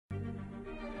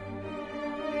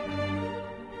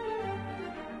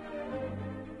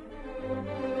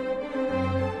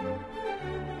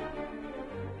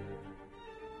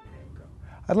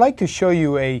I'd like to show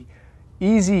you a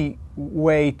easy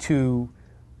way to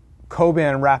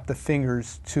Coban wrap the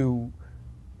fingers to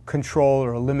control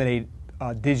or eliminate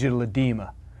digital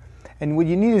edema. And what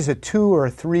you need is a 2 or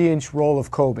a 3-inch roll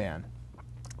of Coban.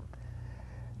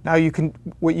 Now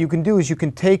what you can do is you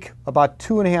can take about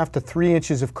 2.5 to 3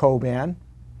 inches of Coban,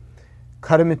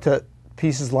 cut them into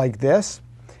pieces like this,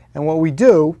 and what we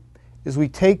do is we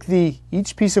take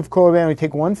each piece of Coban, we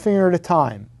take one finger at a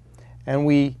time, and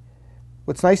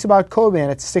what's nice about Coban,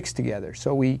 it sticks together.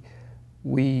 So we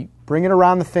bring it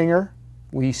around the finger,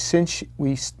 we cinch,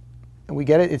 and we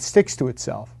get it sticks to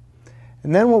itself.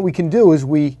 And then what we can do is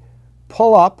we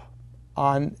pull up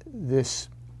on this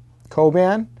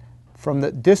Coban from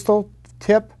the distal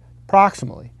tip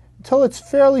proximally until it's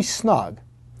fairly snug.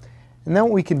 And then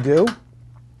what we can do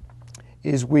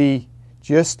is we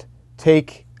just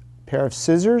take a pair of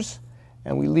scissors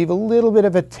and we leave a little bit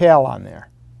of a tail on there.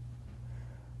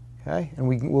 Okay? And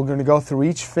we're going to go through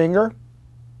each finger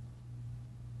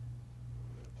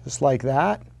just like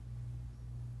that.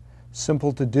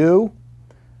 Simple to do.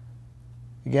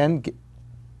 Again,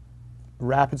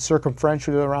 rapid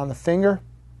circumferentially around the finger.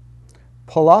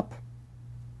 Pull up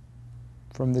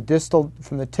from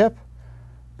the tip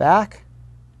back,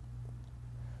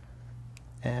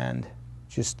 and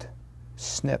just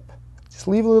snip. Just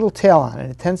leave a little tail on it.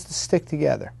 It tends to stick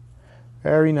together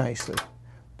very nicely.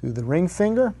 Do the ring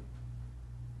finger.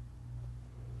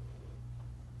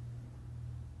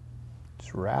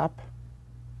 Just wrap.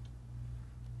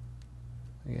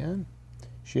 Again,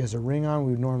 she has a ring on.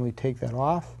 We would normally take that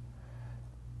off.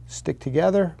 Stick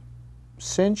together,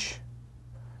 cinch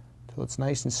until it's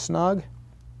nice and snug,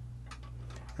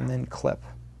 and then clip.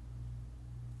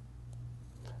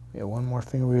 We have one more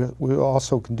finger. We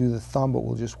also can do the thumb, but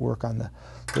we'll just work on the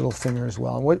little finger as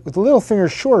well. And with the little finger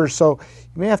is shorter, so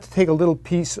you may have to take a little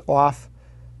piece off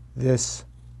this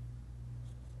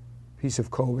piece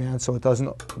of Coban so it doesn't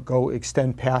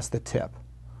extend past the tip.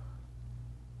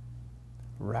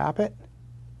 Wrap it.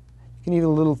 You can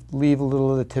even leave a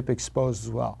little of the tip exposed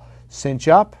as well. Cinch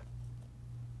up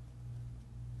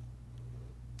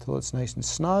until it's nice and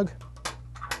snug,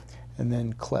 and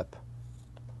then clip,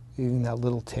 leaving that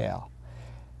little tail.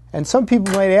 And some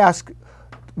people might ask,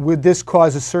 would this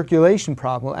cause a circulation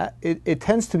problem? It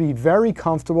tends to be very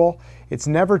comfortable. It's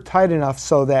never tight enough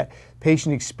so that the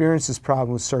patient experiences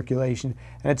problem with circulation.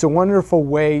 And it's a wonderful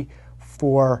way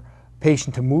for a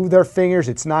patient to move their fingers.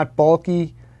 It's not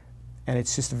bulky, and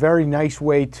it's just a very nice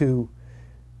way to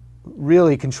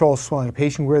really control swelling. A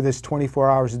patient can wear this 24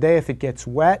 hours a day. If it gets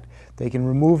wet, they can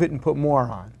remove it and put more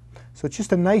on. So it's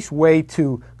just a nice way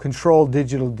to control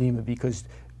digital edema because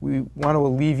we want to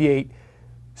alleviate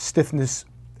stiffness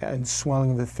and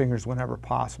swelling of the fingers whenever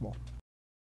possible.